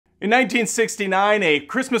In 1969, a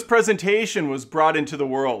Christmas presentation was brought into the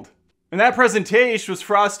world. And that presentation was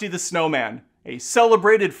Frosty the Snowman, a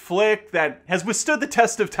celebrated flick that has withstood the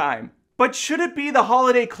test of time. But should it be the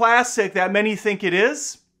holiday classic that many think it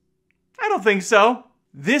is? I don't think so.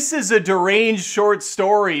 This is a deranged short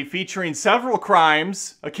story featuring several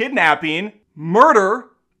crimes, a kidnapping, murder,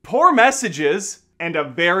 poor messages, and a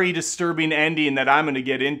very disturbing ending that I'm going to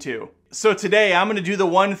get into. So today, I'm going to do the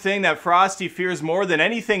one thing that Frosty fears more than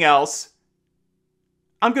anything else.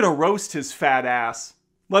 I'm going to roast his fat ass.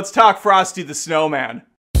 Let's talk Frosty the Snowman.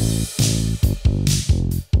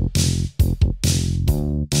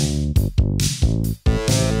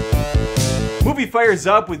 Movie fires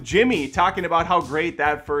up with Jimmy talking about how great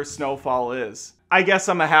that first snowfall is. I guess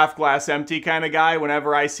I'm a half glass empty kind of guy.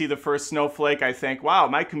 Whenever I see the first snowflake, I think, wow,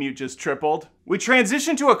 my commute just tripled. We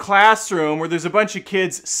transition to a classroom where there's a bunch of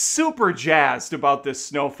kids super jazzed about this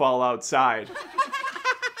snowfall outside.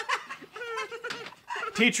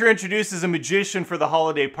 Teacher introduces a magician for the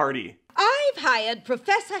holiday party. I've hired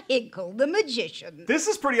Professor Hinkle, the magician. This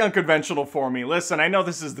is pretty unconventional for me. Listen, I know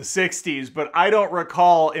this is the 60s, but I don't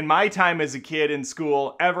recall in my time as a kid in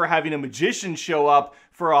school ever having a magician show up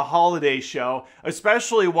for a holiday show,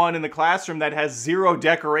 especially one in the classroom that has zero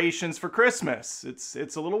decorations for Christmas.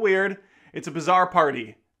 It's a little weird. It's a bizarre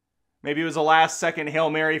party. Maybe it was a last-second Hail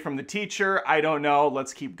Mary from the teacher. I don't know.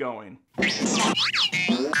 Let's keep going.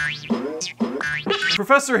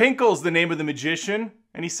 Professor Hinkle's the name of the magician,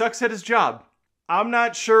 and he sucks at his job. I'm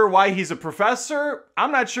not sure why he's a professor.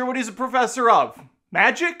 I'm not sure what he's a professor of.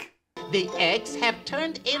 Magic? The eggs have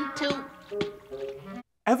turned into...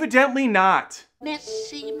 Evidently not.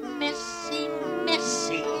 Messy, messy,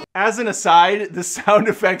 messy. As an aside, the sound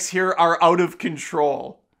effects here are out of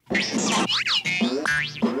control.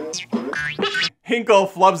 Hinkle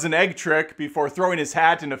flubs an egg trick before throwing his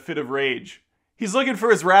hat in a fit of rage. He's looking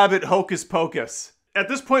for his rabbit Hocus Pocus. At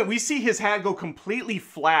this point, we see his hat go completely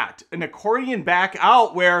flat, an accordion back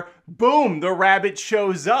out where, boom, the rabbit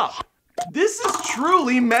shows up. This is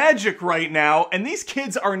truly magic right now, and these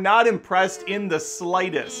kids are not impressed in the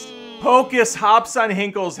slightest. Pocus hops on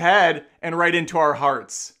Hinkle's head and right into our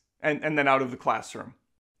hearts, and then out of the classroom.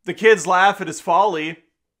 The kids laugh at his folly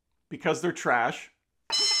because they're trash.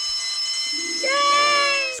 Yay!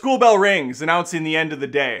 School bell rings, announcing the end of the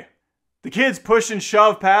day. The kids push and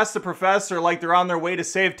shove past the professor like they're on their way to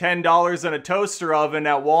save $10 on a toaster oven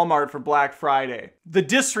at Walmart for Black Friday. The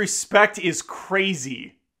disrespect is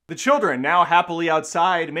crazy. The children, now happily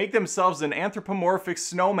outside, make themselves an anthropomorphic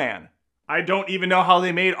snowman. I don't even know how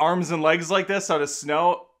they made arms and legs like this out of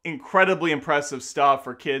snow. Incredibly impressive stuff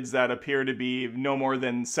for kids that appear to be no more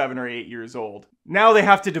than 7 or 8 years old. Now they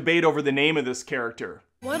have to debate over the name of this character.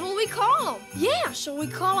 What'll we call him? Yeah, shall we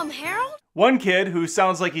call him Harold? One kid, who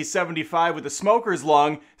sounds like he's 75 with a smoker's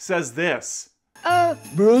lung, says this.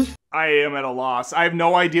 Bruce? I am at a loss. I have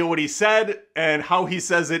no idea what he said, and how he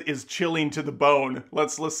says it is chilling to the bone.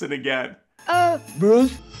 Let's listen again.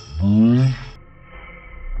 Bruce?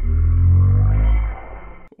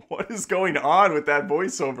 What is going on with that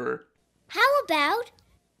voiceover? How about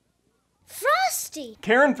Frosty?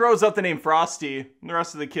 Karen throws out the name Frosty, and the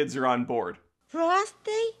rest of the kids are on board.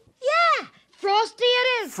 Frosty? Yeah, Frosty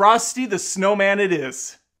it is. Frosty the Snowman it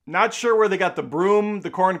is. Not sure where they got the broom, the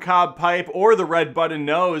corncob pipe, or the red button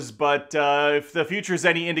nose, but if the future's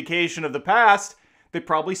any indication of the past, they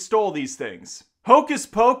probably stole these things. Hocus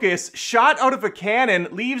Pocus, shot out of a cannon,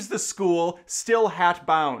 leaves the school, still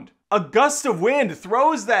hat-bound. A gust of wind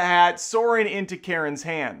throws the hat soaring into Karen's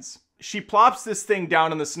hands. She plops this thing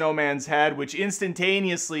down on the snowman's head, which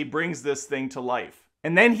instantaneously brings this thing to life.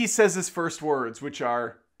 And then he says his first words, which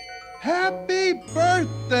are, Happy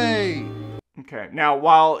birthday! Okay, now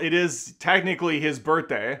while it is technically his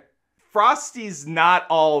birthday, Frosty's not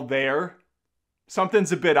all there.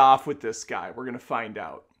 Something's a bit off with this guy. We're gonna find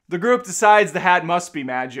out. The group decides the hat must be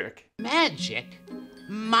magic. Magic?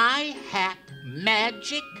 My hat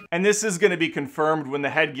magic? And this is gonna be confirmed when the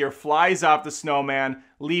headgear flies off the snowman,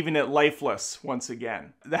 leaving it lifeless once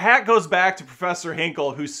again. The hat goes back to Professor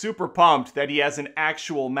Hinkle, who's super pumped that he has an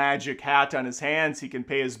actual magic hat on his hands. He can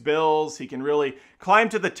pay his bills. He can really climb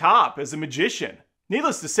to the top as a magician.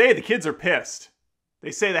 Needless to say, the kids are pissed.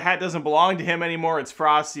 They say the hat doesn't belong to him anymore. It's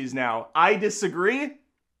Frosty's now. I disagree.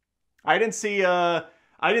 I didn't see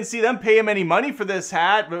them pay him any money for this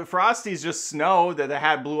hat, but Frosty's just snow that the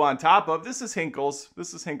hat blew on top of. This is Hinkle's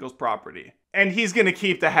property. And he's gonna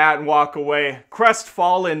keep the hat and walk away.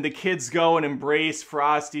 Crestfallen, the kids go and embrace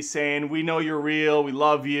Frosty, saying, we know you're real, we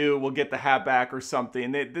love you, we'll get the hat back or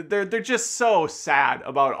something. They're just so sad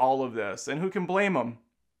about all of this, and who can blame them?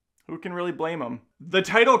 Who can really blame him? The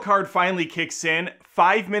title card finally kicks in,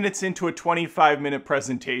 5 minutes into a 25-minute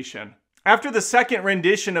presentation. After the second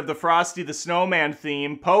rendition of the Frosty the Snowman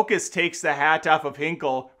theme, Pocus takes the hat off of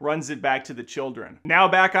Hinkle, runs it back to the children. Now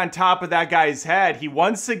back on top of that guy's head, he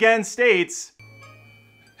once again states,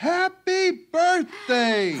 Happy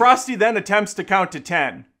birthday! Frosty then attempts to count to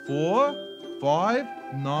 10. 4, 5,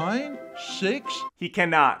 9, 6. He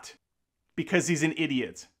cannot, because he's an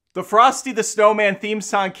idiot. The Frosty the Snowman theme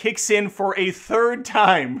song kicks in for a third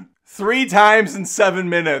time. 3 times in 7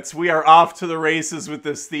 minutes. We are off to the races with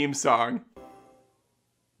this theme song.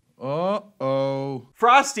 Uh-oh.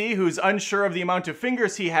 Frosty, who's unsure of the amount of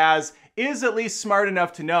fingers he has, is at least smart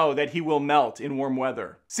enough to know that he will melt in warm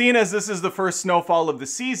weather. Seeing as this is the first snowfall of the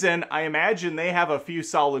season, I imagine they have a few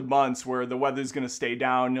solid months where the weather's gonna stay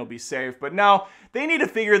down and you'll be safe. But now, they need to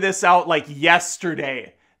figure this out like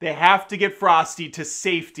yesterday. They have to get Frosty to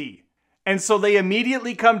safety. And so they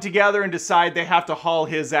immediately come together and decide they have to haul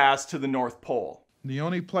his ass to the North Pole. The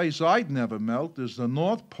only place I'd never melt is the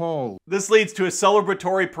North Pole. This leads to a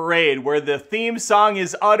celebratory parade where the theme song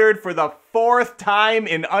is uttered for the 4th time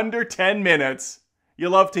in under 10 minutes. You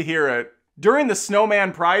love to hear it. During the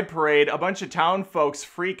Snowman Pride Parade, a bunch of town folks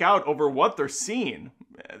freak out over what they're seeing.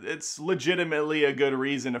 It's legitimately a good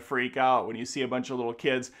reason to freak out when you see a bunch of little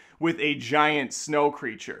kids with a giant snow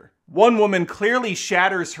creature. One woman clearly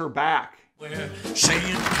shatters her back.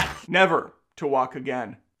 Never to walk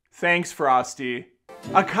again. Thanks, Frosty.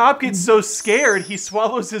 A cop gets so scared he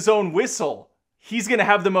swallows his own whistle. He's gonna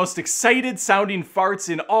have the most excited sounding farts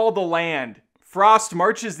in all the land. Frost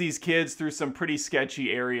marches these kids through some pretty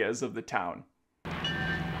sketchy areas of the town.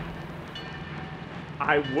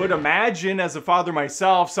 I would imagine, as a father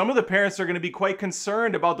myself, some of the parents are going to be quite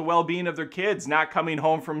concerned about the well-being of their kids not coming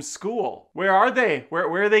home from school. Where are they? Where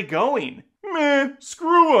are they going? Meh,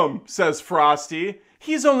 screw them, says Frosty.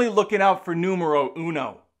 He's only looking out for numero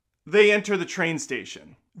uno. They enter the train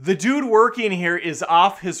station. The dude working here is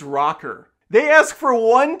off his rocker. They ask for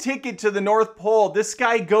 1 ticket to the North Pole. This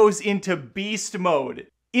guy goes into beast mode.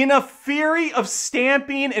 In a fury of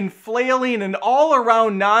stamping and flailing and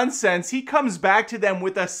all-around nonsense, he comes back to them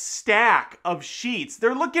with a stack of sheets.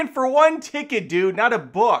 They're looking for 1 ticket, dude, not a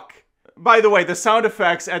book. By the way, the sound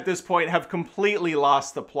effects at this point have completely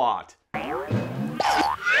lost the plot.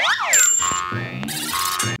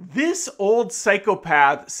 This old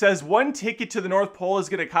psychopath says 1 ticket to the North Pole is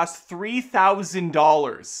going to cost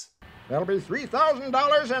 $3,000. That'll be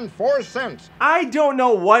 $3,000.04. I don't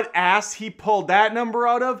know what ass he pulled that number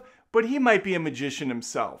out of, but he might be a magician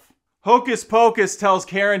himself. Hocus Pocus tells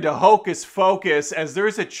Karen to hocus focus as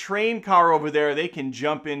there's a train car over there they can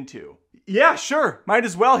jump into. Yeah, sure. Might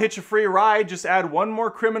as well hitch a free ride. Just add 1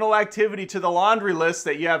 more criminal activity to the laundry list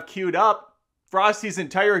that you have queued up. Frosty's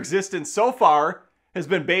entire existence so far has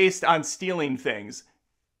been based on stealing things.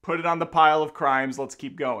 Put it on the pile of crimes. Let's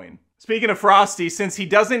keep going. Speaking of Frosty, since he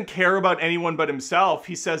doesn't care about anyone but himself,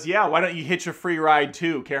 he says, yeah, why don't you hitch a free ride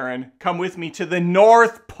too, Karen? Come with me to the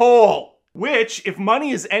North Pole. Which, if money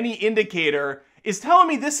is any indicator, is telling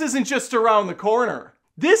me this isn't just around the corner.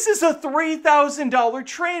 This is a $3,000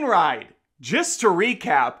 train ride. Just to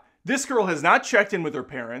recap, this girl has not checked in with her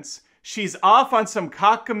parents. She's off on some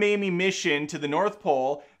cockamamie mission to the North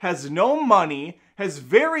Pole, has no money, has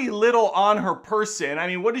very little on her person. I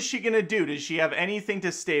mean, what is she gonna do? Does she have anything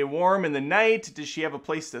to stay warm in the night? Does she have a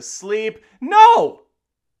place to sleep? No!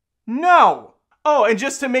 No! Oh, and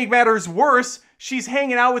just to make matters worse, she's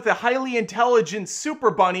hanging out with a highly intelligent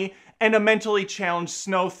super bunny and a mentally challenged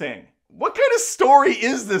snow thing. What kind of story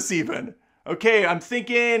is this even? Okay, I'm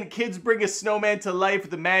thinking kids bring a snowman to life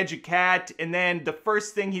with a magic hat, and then the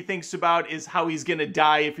first thing he thinks about is how he's gonna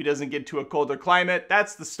die if he doesn't get to a colder climate.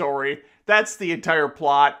 That's the story. That's the entire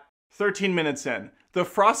plot. 13 minutes in. The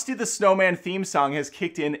Frosty the Snowman theme song has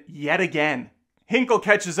kicked in yet again. Hinkle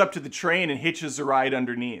catches up to the train and hitches a ride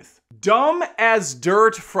underneath. Dumb as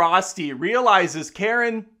dirt Frosty realizes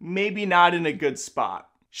Karen maybe not in a good spot.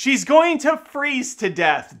 She's going to freeze to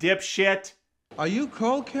death, dipshit. Are you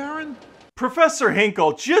cold, Karen? Professor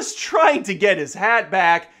Hinkle, just trying to get his hat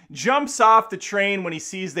back, jumps off the train when he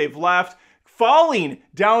sees they've left, falling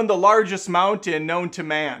down the largest mountain known to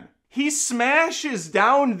man. He smashes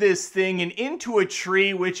down this thing and into a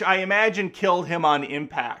tree, which I imagine killed him on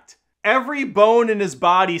impact. Every bone in his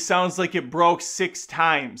body sounds like it broke 6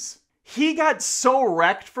 times. He got so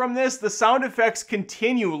wrecked from this, the sound effects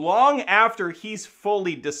continue long after he's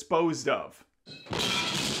fully disposed of.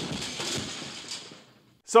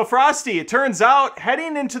 So Frosty, it turns out,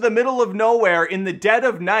 heading into the middle of nowhere in the dead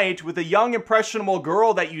of night with a young impressionable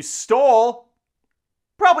girl that you stole,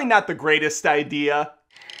 probably not the greatest idea.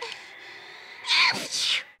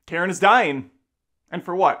 Karen is dying. And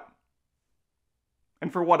for what?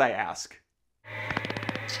 And for what, I ask?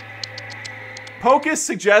 Pocus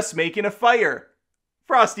suggests making a fire.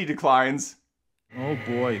 Frosty declines. Oh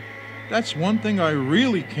boy, that's one thing I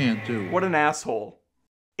really can't do. What an asshole.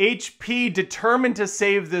 HP, determined to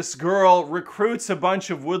save this girl, recruits a bunch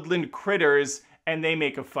of woodland critters and they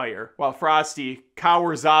make a fire, while Frosty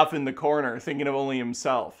cowers off in the corner, thinking of only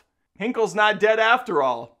himself. Hinkle's not dead after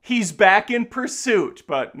all. He's back in pursuit,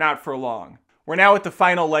 but not for long. We're now at the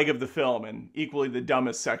final leg of the film, and equally the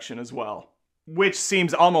dumbest section as well, which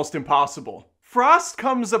seems almost impossible. Frost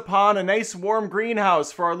comes upon a nice warm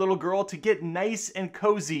greenhouse for our little girl to get nice and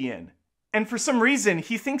cozy in. And for some reason,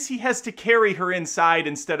 he thinks he has to carry her inside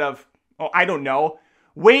instead of, oh, I don't know,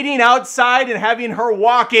 waiting outside and having her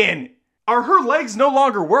walk in. Are her legs no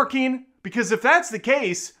longer working? Because if that's the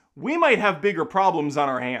case, we might have bigger problems on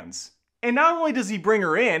our hands. And not only does he bring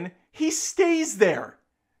her in, he stays there.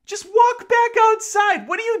 Just walk back outside.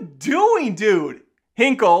 What are you doing, dude?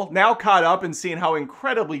 Hinkle, now caught up and seeing how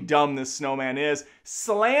incredibly dumb this snowman is,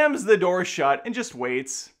 slams the door shut and just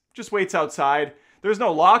waits. Just waits outside. There's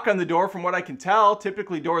no lock on the door from what I can tell.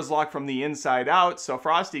 Typically doors lock from the inside out, so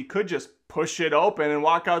Frosty could just push it open and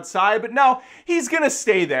walk outside, but no, he's gonna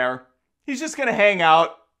stay there. He's just gonna hang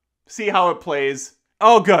out, see how it plays.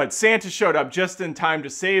 Oh good, Santa showed up just in time to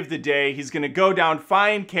save the day. He's gonna go down,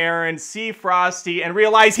 find Karen, see Frosty, and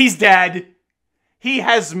realize he's dead. He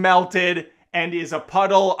has melted and is a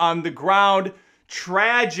puddle on the ground,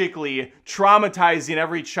 tragically traumatizing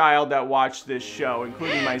every child that watched this show,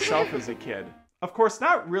 including myself as a kid. Of course,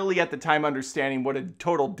 not really at the time understanding what a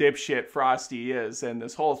total dipshit Frosty is, and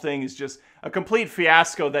this whole thing is just a complete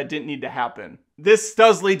fiasco that didn't need to happen. This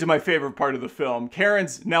does lead to my favorite part of the film.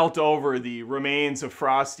 Karen's knelt over the remains of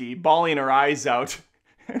Frosty, bawling her eyes out.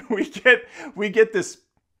 And we get this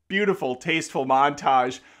beautiful, tasteful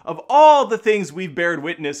montage of all the things we've bared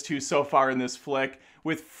witness to so far in this flick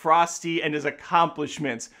with Frosty and his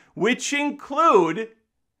accomplishments, which include,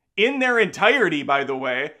 in their entirety, by the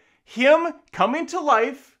way, him coming to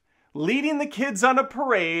life, leading the kids on a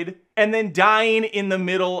parade, and then dying in the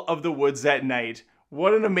middle of the woods at night.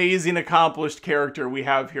 What an amazing, accomplished character we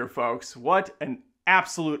have here, folks. What an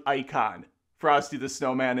absolute icon Frosty the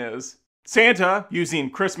Snowman is. Santa, using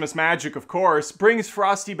Christmas magic of course, brings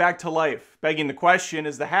Frosty back to life, begging the question,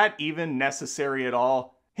 is the hat even necessary at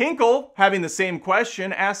all? Hinkle, having the same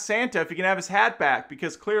question, asks Santa if he can have his hat back,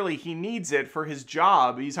 because clearly he needs it for his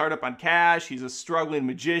job. He's hard up on cash, he's a struggling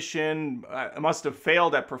magician, must have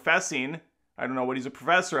failed at professing. I don't know what he's a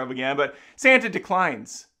professor of again, but Santa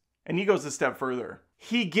declines, and he goes a step further.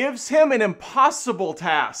 He gives him an impossible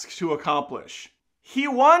task to accomplish. He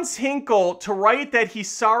wants Hinkle to write that he's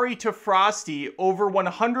sorry to Frosty over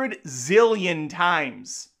 100 zillion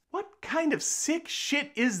times. What kind of sick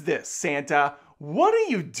shit is this, Santa? What are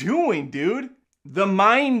you doing, dude? The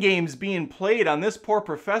mind games being played on this poor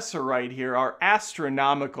professor right here are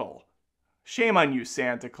astronomical. Shame on you,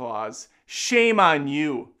 Santa Claus. Shame on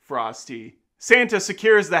you, Frosty. Santa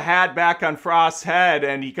secures the hat back on Frost's head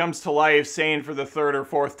and he comes to life saying for the third or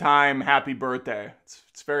fourth time, happy birthday.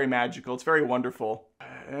 It's very magical. It's very wonderful.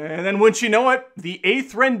 And then wouldn't you know it, the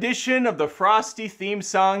 8th rendition of the Frosty theme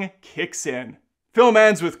song kicks in. Film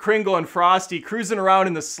ends with Kringle and Frosty cruising around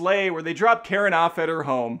in the sleigh where they drop Karen off at her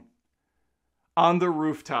home. On the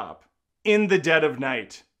rooftop. In the dead of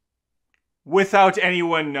night. Without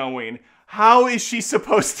anyone knowing. How is she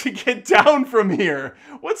supposed to get down from here?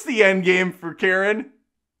 What's the end game for Karen?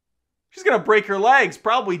 She's gonna break her legs,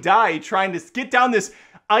 probably die trying to get down this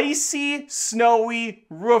icy, snowy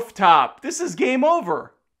rooftop. This is game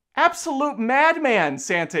over. Absolute madman,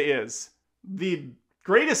 Santa is. The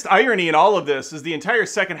greatest irony in all of this is the entire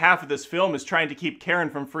second half of this film is trying to keep Karen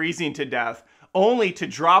from freezing to death, only to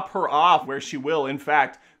drop her off where she will, in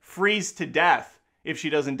fact, freeze to death if she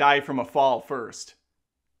doesn't die from a fall first.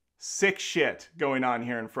 Sick shit going on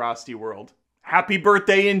here in Frosty World. Happy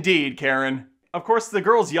birthday indeed, Karen. Of course, the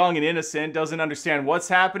girl's young and innocent, doesn't understand what's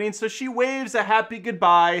happening, so she waves a happy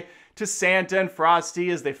goodbye to Santa and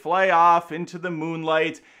Frosty as they fly off into the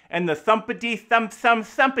moonlight, and the thumpity-thump-thump,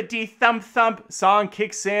 thumpity-thump-thump song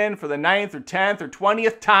kicks in for the 9th or 10th or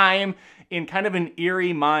 20th time in kind of an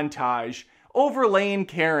eerie montage, overlaying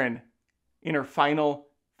Karen in her final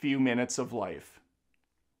few minutes of life.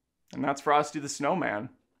 And that's Frosty the Snowman.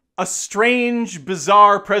 A strange,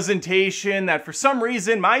 bizarre presentation that for some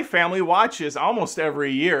reason my family watches almost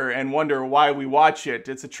every year and wonder why we watch it.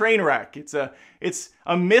 It's a train wreck. It's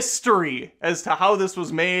a mystery as to how this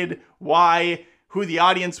was made, why, who the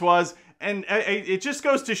audience was. And it just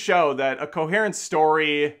goes to show that a coherent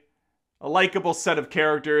story, A likable set of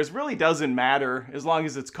characters really doesn't matter as long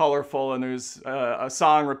as it's colorful and there's a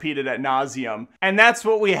song repeated ad nauseum. And that's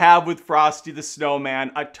what we have with Frosty the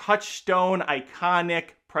Snowman, a touchstone, iconic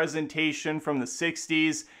presentation from the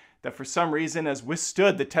 60s that for some reason has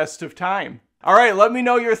withstood the test of time. All right, let me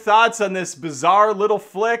know your thoughts on this bizarre little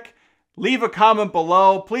flick. Leave a comment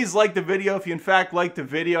below. Please like the video if you in fact liked the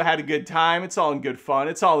video, had a good time. It's all in good fun.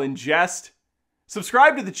 It's all in jest.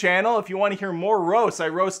 Subscribe to the channel if you want to hear more roasts. I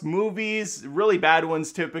roast movies, really bad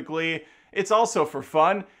ones typically. It's also for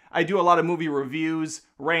fun. I do a lot of movie reviews,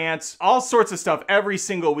 rants, all sorts of stuff every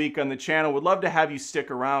single week on the channel. Would love to have you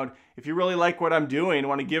stick around. If you really like what I'm doing,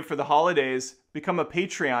 want to give for the holidays, become a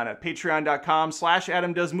Patreon at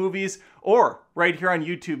patreon.com/AdamDoesMovies or right here on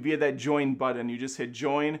YouTube via that join button. You just hit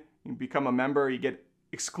join, you become a member, you get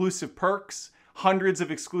exclusive perks, hundreds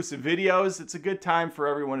of exclusive videos. It's a good time for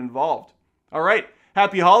everyone involved. All right,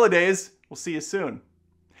 happy holidays. We'll see you soon.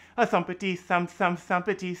 A thumpity thump thump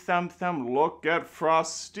thumpity thump thump. Look at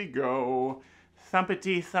Frosty go.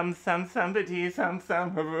 Thumpity thump thump thumpity thump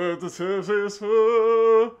thump.